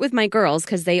to watch it with my girls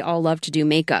because they all love to do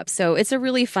makeup. So it's a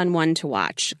really fun one to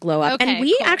watch, Glow Up. Okay, and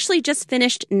we actually just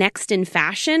finished Next in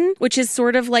Fashion, which is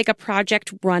sort of like a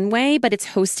Project Runway, but it's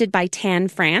hosted by Tan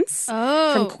France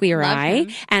from Queer Eye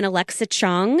and Alexa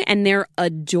Chung, and they're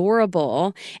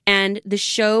adorable. And the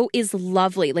show is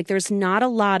lovely. Like there's not a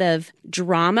lot of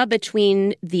drama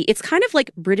between it's kind of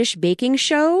like British baking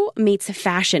show meets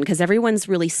fashion because everyone's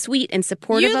really sweet and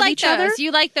supportive of each other.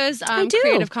 You like those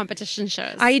creative competition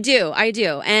shows. I do.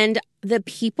 And the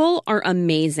people are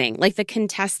amazing. Like the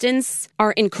contestants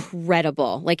are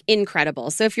incredible.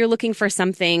 So if you're looking for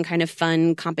something kind of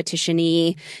fun,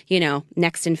 competition-y,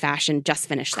 Next in Fashion, just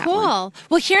finished that one. Cool.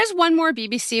 Well, here's one more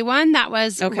BBC one that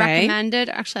was recommended.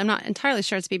 Actually, I'm not entirely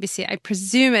sure it's BBC. I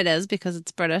presume it is because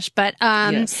it's British, but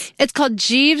it's called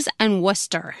Jeeves and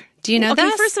Wooster. Do you know Okay,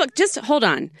 this? first of all, just hold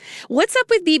on. What's up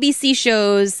with BBC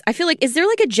shows? I feel like, is there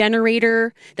like a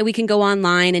generator that we can go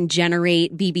online and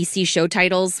generate BBC show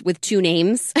titles with two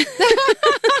names?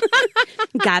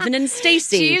 Gavin and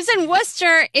Stacey. Jeeves and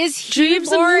Wooster is Hugh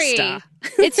Jeeves and Laurie. Wooster.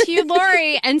 It's Hugh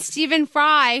Laurie and Stephen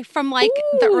Fry from like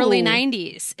the early Ooh.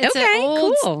 90s. It's Okay, an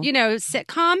old, cool.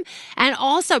 sitcom. And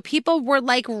also people were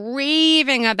like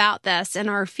raving about this in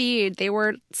our feed. They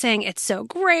were saying it's so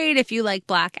great if you like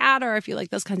Blackadder, if you like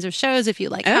those kinds of shows, if you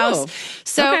like House.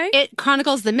 So okay. it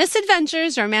chronicles the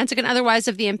misadventures, romantic and otherwise,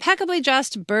 of the impeccably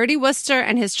just Bertie Wooster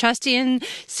and his trusty and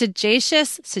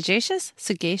sagacious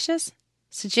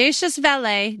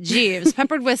valet, Jeeves,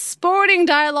 peppered with sporting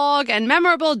dialogue and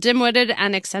memorable, dim-witted,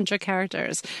 and eccentric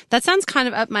characters. That sounds kind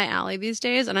of up my alley these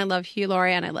days, and I love Hugh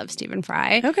Laurie and I love Stephen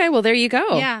Fry. Okay, well, there you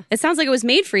go. Yeah. It sounds like it was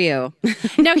made for you.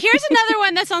 Now, here's another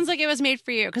one that sounds like it was made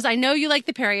for you, because I know you like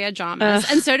the period dramas,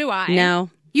 and so do I. No.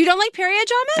 You don't like period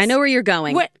dramas? I know where you're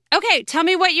going. What? Okay, tell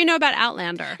me what you know about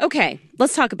Outlander. Okay,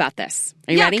 let's talk about this.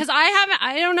 Are you Yeah, ready? because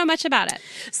I don't know much about it.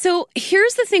 So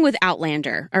here's the thing with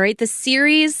Outlander, all right? The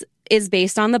series is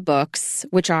based on the books,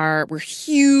 which were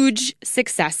huge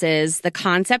successes. The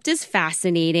concept is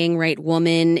fascinating, right?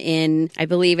 Woman in, I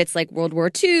believe it's like World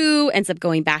War II, ends up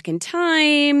going back in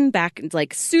time, back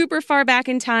like super far back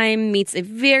in time, meets a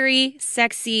very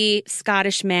sexy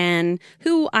Scottish man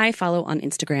who I follow on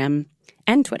Instagram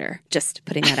and Twitter. Just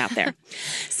putting that out there.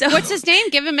 So What's his name?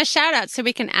 Give him a shout out so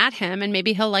we can add him and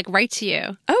maybe he'll like write to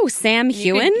you. Oh, Sam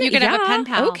Hewen? you could have a pen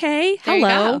pal. Okay. There you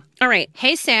Hello. go. All right.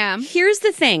 Hey, Sam. Here's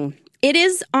the thing. It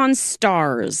is on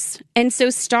Stars. And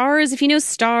so Stars, if you know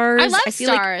Stars. I love feel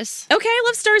like- Stars. okay, I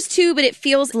love Stars too, but it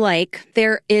feels like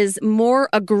there is more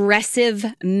aggressive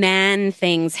man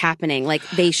things happening. Like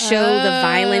they show the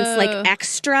violence like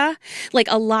extra. Like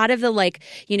a lot of the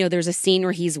there's a scene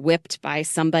where he's whipped by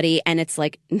somebody and it's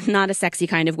like not a sexy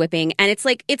kind of whipping. And it's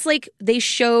like they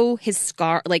show his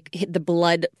scar, like the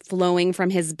blood flowing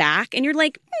from his back. And you're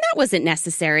like, that wasn't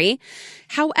necessary.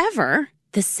 However,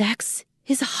 the sex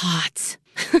is hot.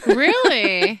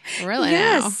 Really? Really?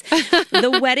 Yes.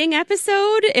 The wedding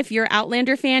episode, if you're an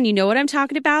Outlander fan, you know what I'm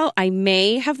talking about. I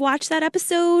may have watched that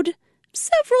episode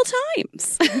several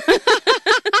times.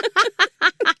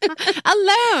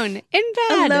 Alone, in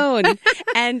bed. Alone.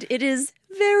 And it is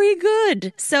very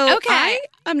good. So Okay.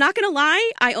 I'm not going to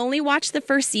lie. I only watched the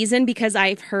first season because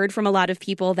I've heard from a lot of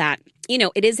people that,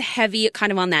 it is heavy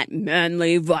kind of on that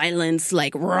manly violence,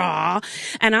 like raw.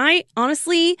 And I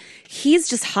honestly, he's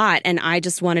just hot. And I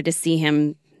just wanted to see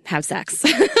him have sex.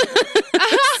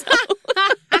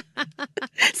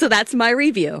 So that's my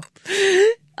review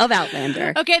of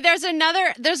Outlander. Okay, there's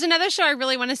another show I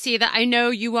really want to see that I know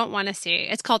you won't want to see.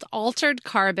 It's called Altered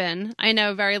Carbon. I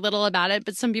know very little about it,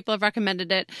 but some people have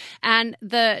recommended it. And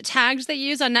the tags they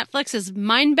use on Netflix is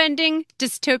mind-bending,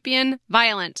 dystopian,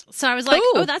 violent. So I was like,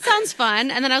 Ooh. oh, that sounds fun.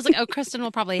 And then I was like, oh, Kristen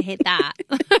will probably hate that.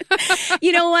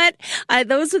 You know what?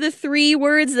 Those are the 3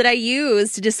 words that I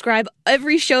use to describe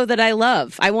every show that I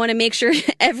love. I want to make sure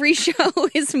every show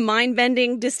is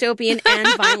mind-bending, dystopian, and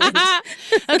violent.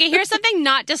 Okay, here's something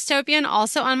not dystopian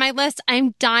also on my list.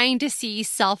 I'm dying to see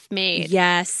Self-Made.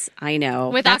 Yes, I know.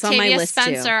 With That's Octavia on my list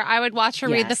Spencer. too. I would watch her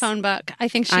read the Yes. phone book. I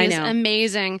think she I is know.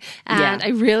 amazing. And Yeah. I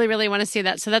really, really want to see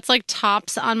that. So that's like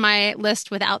tops on my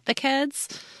list without the kids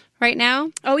right now.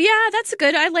 Oh, yeah, that's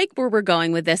good. I like where we're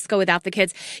going with this. Go without the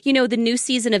kids. The new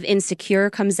season of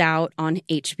Insecure comes out on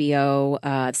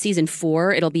HBO. Season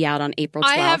 4, it'll be out on April 12th.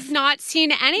 I have not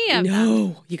seen any of them.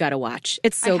 No, you got to watch.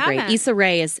 It's so I great. haven't. Issa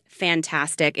Rae is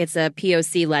fantastic. It's a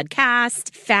POC-led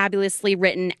cast, fabulously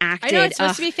written, I acted. know it's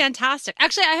supposed to be fantastic.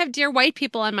 Actually, I have Dear White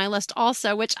People on my list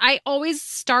also, which I always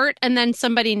start and then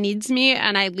somebody needs me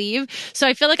and I leave. So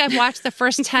I feel like I've watched the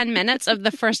first 10 minutes of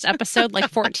the first episode like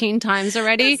 14 times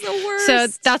already. That's the worst. So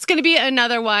that's going to be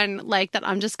another one like that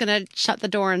I'm just going to shut the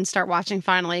door and start watching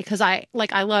finally because I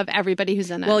love everybody who's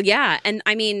in it. Well, yeah. And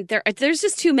I mean, there's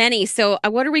just too many. So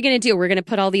what are we going to do? We're going to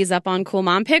put all these up on Cool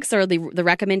Mom Picks or the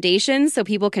recommendations so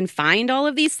people can find all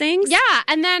of these things? yeah,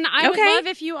 and then I would Okay. love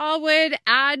if you all would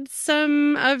add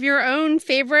some of your own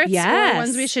favorites Yes. or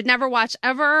ones we should never watch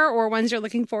ever or ones you're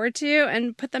looking forward to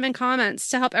and put them in comments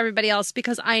to help everybody else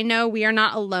because I know we are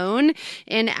not alone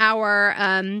in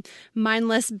our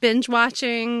mindless binge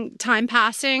watching, time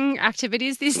passing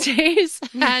activities these days.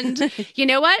 And you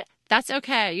know what? That's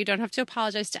okay. You don't have to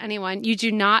apologize to anyone. You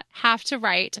do not have to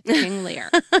write King Lear.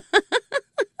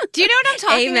 Do you know what I'm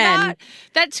talking Amen. about?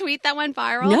 That tweet that went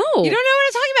viral? No. You don't know what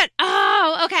I'm talking about?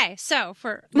 Oh, okay. So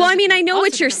Well, I mean, I know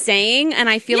what you're saying, and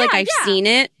I feel like I've seen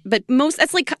it, but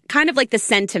that's like kind of like the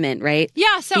sentiment, right?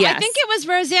 Yeah, so I think it was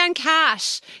Roseanne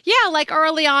Cash. Yeah, like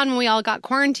early on when we all got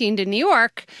quarantined in New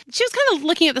York, she was kind of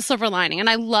looking at the silver lining, and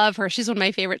I love her. She's one of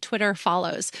my favorite Twitter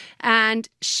follows. And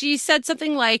she said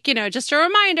something like, just a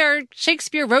reminder,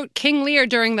 Shakespeare wrote King Lear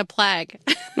during the plague.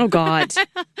 Oh, God.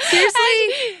 Seriously?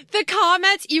 The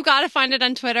comments, you got to find it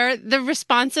on Twitter. The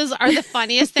responses are the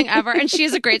funniest thing ever. And she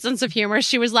has a great sense of humor.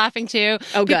 She was laughing too.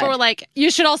 Oh, people good. were like,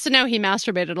 you should also know he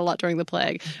masturbated a lot during the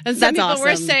plague. And some people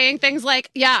were saying things like,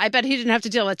 yeah, I bet he didn't have to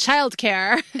deal with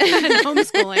childcare and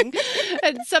homeschooling.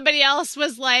 And somebody else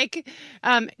was like,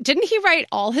 didn't he write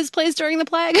all his plays during the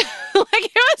plague?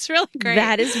 It was really great.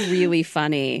 That is really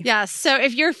funny. Yes. So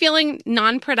if you're feeling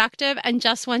non-productive and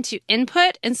just want to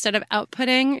input instead of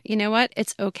outputting, you know what?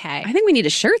 It's okay. I think we need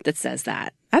a shirt that says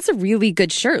that. That's a really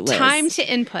good shirt, Liz. Time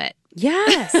to input.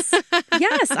 Yes.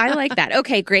 Yes, I like that.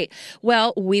 Okay, great.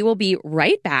 Well, we will be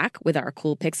right back with our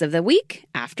cool picks of the week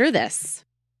after this.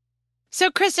 So,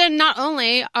 Kristen, not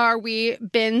only are we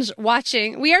binge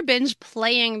watching, we are binge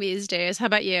playing these days. How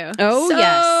about you? Oh,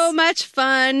 yes. So much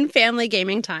fun family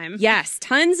gaming time. Yes,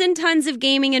 tons and tons of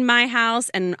gaming in my house,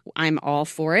 and I'm all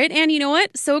for it. And you know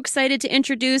what? So excited to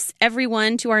introduce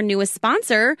everyone to our newest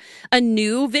sponsor, a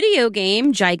new video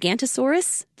game,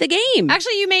 Gigantosaurus, the game.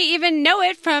 Actually, you may even know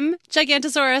it from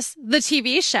Gigantosaurus, the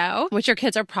TV show, which your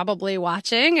kids are probably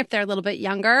watching if they're a little bit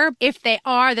younger. If they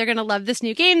are, they're going to love this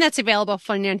new game that's available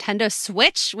for Nintendo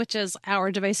Switch, which is our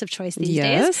device of choice these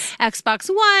days, Xbox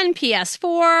One,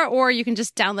 PS4, or you can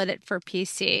just download it for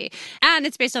PC. And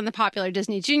it's based on the popular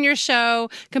Disney Junior show,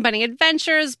 combining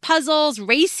adventures, puzzles,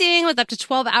 racing with up to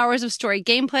 12 hours of story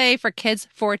gameplay for kids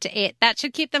 4 to 8. That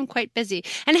should keep them quite busy.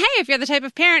 And hey, if you're the type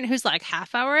of parent who's like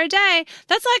half hour a day,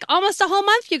 that's like almost a whole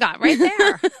month you got right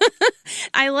there.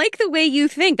 I like the way you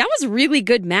think. That was really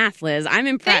good math, Liz. I'm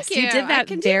impressed. Thank you. You did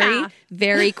that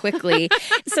very quickly.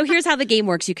 So here's how the game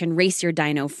works. You can race your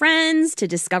dino friends to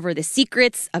discover the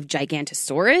secrets of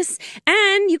Gigantosaurus,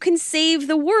 and you can save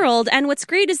the world. And what's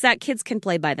great is that kids can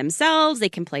play by themselves, they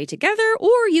can play together,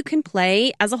 or you can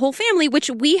play as a whole family, which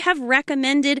we have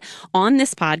recommended on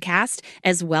this podcast,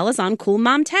 as well as on Cool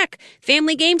Mom Tech.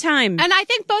 Family game time. And I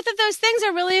think both of those things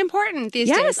are really important these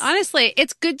days. Honestly,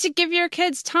 it's good to give your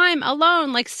kids time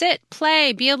alone, like sit,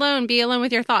 play, be alone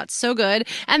with your thoughts. So good.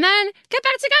 And then get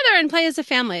back together and play as a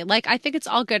family. Like, I think it's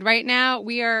all good right now.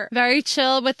 We are very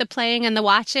chill with the playing and the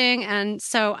watching. And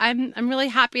so I'm really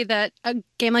happy that a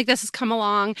game like this has come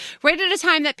along right at a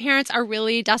time that parents are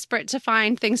really desperate to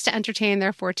find things to entertain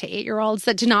their 4 to 8-year-olds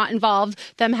that do not involve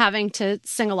them having to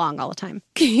sing along all the time.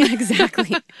 Yeah,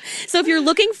 exactly. So if you're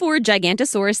looking for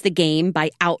Gigantosaurus the Game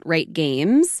by Outright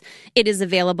Games, it is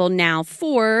available now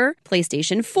for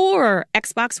PlayStation 4,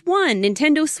 Xbox One,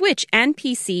 Nintendo Switch, and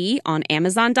PC on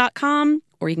Amazon.com.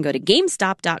 Or you can go to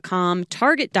GameStop.com,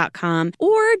 Target.com,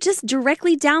 or just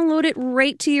directly download it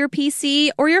right to your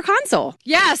PC or your console.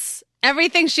 Yes,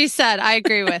 everything she said, I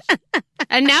agree with.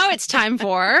 And now it's time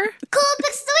for... Cool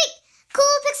Picks of the Week! Cool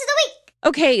Picks of the Week!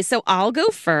 Okay, so I'll go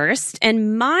first.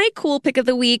 And my cool pick of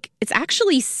the week, it's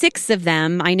actually 6 of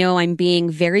them. I know I'm being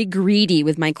very greedy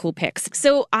with my cool picks.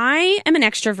 So I am an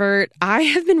extrovert. I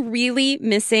have been really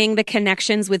missing the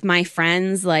connections with my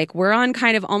friends. Like, we're on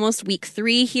kind of almost week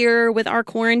 3 here with our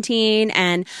quarantine.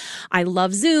 And I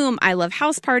love Zoom. I love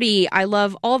House Party. I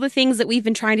love all the things that we've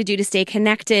been trying to do to stay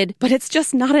connected, but it's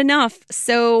just not enough.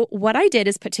 So what I did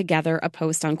is put together a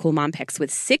post on Cool Mom Picks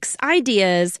with 6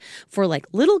 ideas for like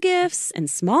little gifts and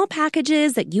small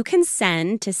packages that you can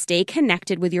send to stay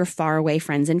connected with your faraway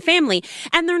friends and family.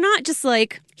 And they're not just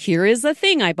like, here is a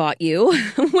thing I bought you,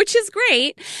 which is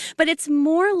great, but it's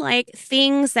more like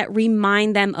things that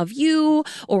remind them of you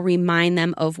or remind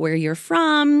them of where you're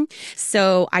from.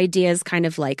 So ideas kind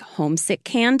of like Homesick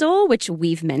Candle, which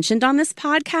we've mentioned on this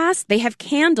podcast. They have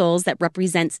candles that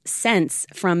represent scents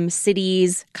from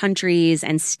cities, countries,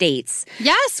 and states.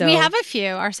 Yes, we have a few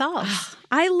ourselves.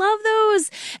 I love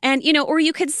those. And, or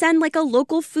you could send like a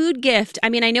local food gift. I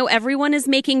mean, I know everyone is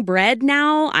making bread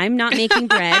now. I'm not making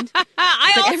bread.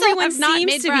 Everyone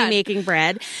seems to be making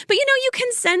bread. But, you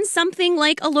can send something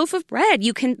like a loaf of bread.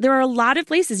 There are a lot of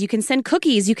places. You can send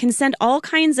cookies. You can send all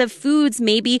kinds of foods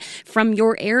maybe from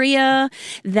your area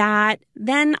that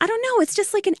then, I don't know, it's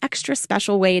just like an extra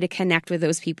special way to connect with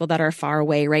those people that are far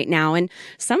away right now. And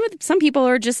some people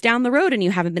are just down the road and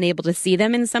you haven't been able to see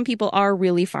them. And some people are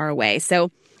really far away.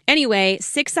 So Anyway,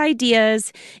 6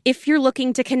 ideas if you're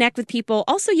looking to connect with people.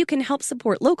 Also, you can help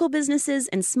support local businesses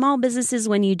and small businesses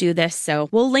when you do this. So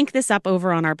we'll link this up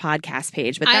over on our podcast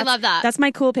page. But I love that. That's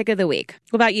my cool pick of the week.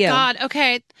 What about you? God,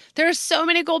 okay. There are so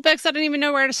many cool picks. I don't even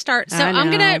know where to start. So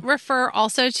I'm going to refer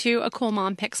also to a Cool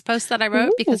Mom Picks post that I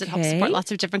wrote because it helps support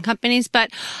lots of different companies.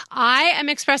 But I am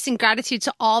expressing gratitude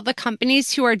to all the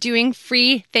companies who are doing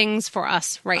free things for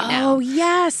us right now. Oh,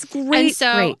 yes. Great. And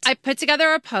so I put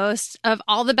together a post of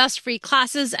all the best free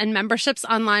classes and memberships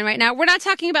online right now. We're not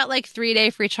talking about like 3-day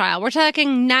free trial. We're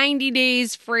talking 90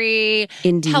 days free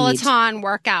Peloton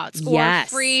workouts or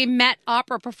free Met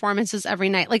Opera performances every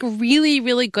night. Like really,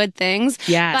 really good things.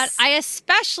 Yes. But I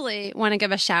especially want to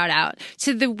give a shout out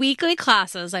to the weekly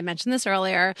classes. I mentioned this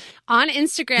earlier on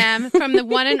Instagram from the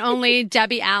one and only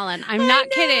Debbie Allen. I'm not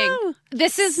kidding.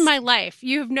 This is my life.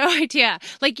 You have no idea.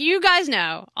 Like, you guys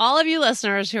know, all of you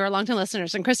listeners who are long-term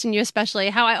listeners, and Kristen, you especially,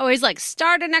 how I always like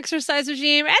start an exercise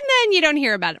regime and then you don't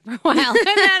hear about it for a while. And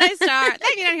then I start,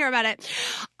 then you don't hear about it.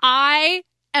 I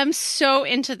am so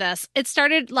into this. It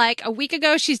started like a week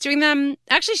ago. She's doing them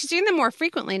more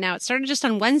frequently now. It started just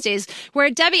on Wednesdays, where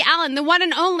Debbie Allen, the one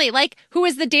and only, like, who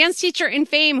is the dance teacher in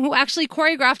Fame, who actually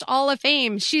choreographed all of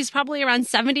Fame. She's probably around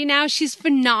 70 now. She's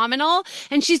phenomenal.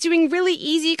 And she's doing really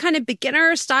easy kind of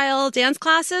beginner style dance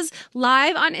classes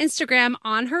live on Instagram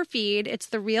on her feed. It's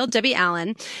The Real Debbie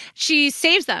Allen. She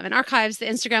saves them and archives the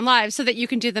Instagram live so that you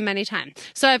can do them anytime.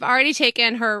 So I've already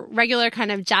taken her regular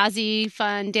kind of jazzy,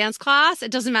 fun dance class. It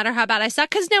doesn't matter how bad I suck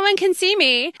because no one can see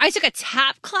me. I took a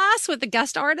tap class with a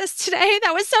guest artist today.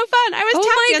 That was so fun. I was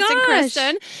tap dancing,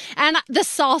 Kristen. And the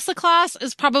salsa class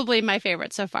is probably my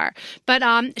favorite so far. But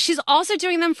she's also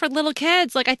doing them for little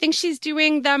kids. Like, I think she's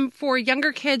doing them for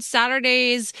younger kids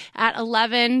Saturdays at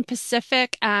 11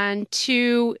 Pacific and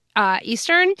 2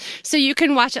 Eastern. So you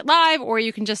can watch it live or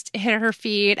you can just hit her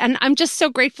feed. And I'm just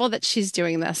so grateful that she's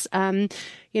doing this.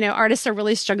 You know, artists are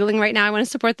really struggling right now. I want to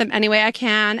support them any way I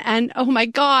can. And oh my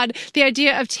God, the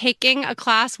idea of taking a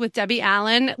class with Debbie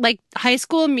Allen, like high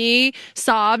school me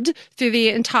sobbed through the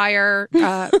entire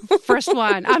first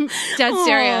one. I'm dead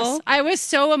serious. I was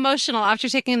so emotional after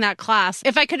taking that class.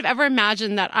 If I could have ever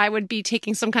imagined that I would be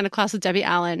taking some kind of class with Debbie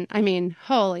Allen, I mean,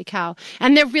 holy cow.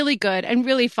 And they're really good and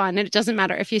really fun. And it doesn't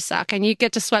matter if you suck and you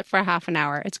get to sweat for a half an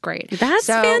hour. It's great. That's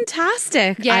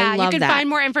fantastic. Yeah, I love you can find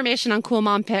more information on Cool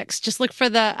Mom Picks. Just look for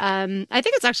the I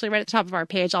think it's actually right at the top of our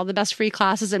page, all the best free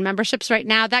classes and memberships right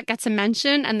now. That gets a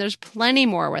mention, and there's plenty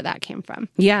more where that came from.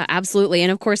 Yeah, absolutely.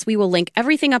 And of course, we will link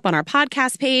everything up on our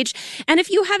podcast page. And if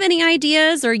you have any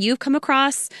ideas or you've come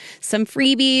across some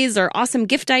freebies or awesome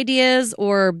gift ideas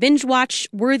or binge watch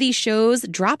worthy shows,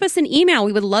 drop us an email.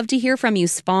 We would love to hear from you.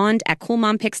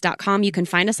 spawned@coolmompicks.com. You can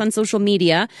find us on social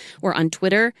media. We're on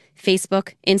Twitter,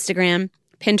 Facebook, Instagram,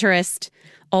 Pinterest.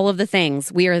 All of the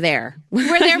things. We are there.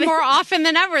 We're there more often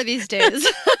than ever these days.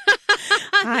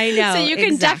 I know. So you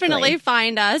can definitely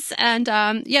find us. And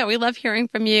yeah, we love hearing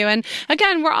from you. And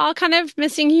again, we're all kind of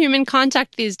missing human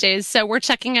contact these days. So we're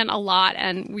checking in a lot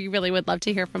and we really would love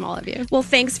to hear from all of you. Well,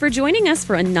 thanks for joining us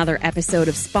for another episode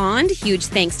of Spawned. Huge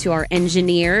thanks to our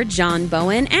engineer, John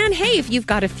Bowen. And hey, if you've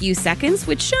got a few seconds,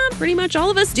 which pretty much all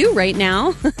of us do right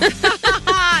now.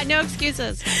 No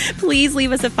excuses. Please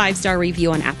leave us a 5-star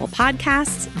review on Apple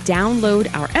Podcasts,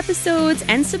 download our episodes,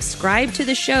 and subscribe to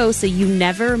the show so you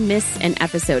never miss an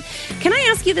episode. Can I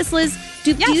ask you this, Liz?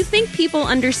 Do you think people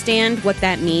understand what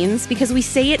that means? Because we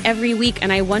say it every week,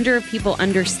 and I wonder if people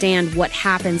understand what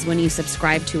happens when you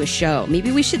subscribe to a show.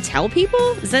 Maybe we should tell people?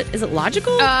 Is it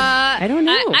logical? I don't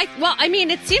know. Well, I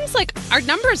mean, it seems like our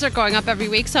numbers are going up every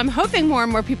week, so I'm hoping more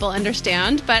and more people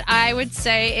understand. But I would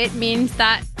say it means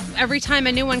that every time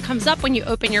a new one comes up, when you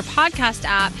open your podcast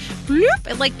app, bloop,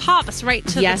 it like pops right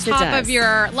to the top of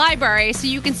your library so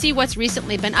you can see what's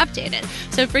recently been updated.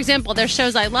 So, for example, there's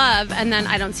shows I love, and then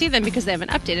I don't see them because they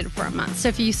haven't updated for a month. So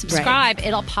if you subscribe,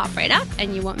 it'll pop right up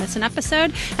and you won't miss an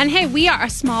episode. And hey, we are a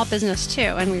small business too,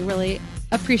 and we really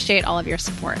appreciate all of your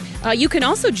support. You can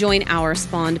also join our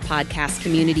Spawned podcast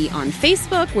community on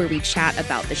Facebook, where we chat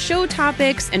about the show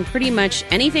topics and pretty much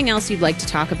anything else you'd like to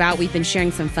talk about. We've been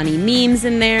sharing some funny memes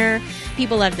in there.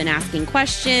 People have been asking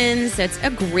questions. It's a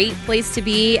great place to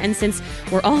be. And since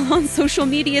we're all on social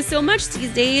media so much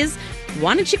these days,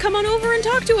 why don't you come on over and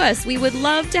talk to us? We would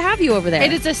love to have you over there.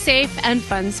 It is a safe and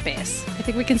fun space. I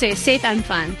think we can say safe and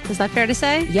fun. Is that fair to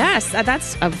say? Yes,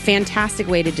 that's a fantastic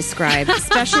way to describe,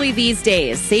 especially these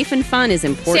days. Safe and fun is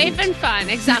important. Safe and fun,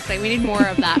 exactly. We need more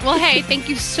of that. Well, hey, thank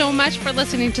you so much for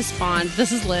listening to Spawned.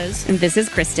 This is Liz. And this is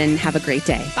Kristen. Have a great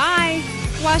day. Bye.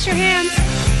 Wash your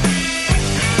hands.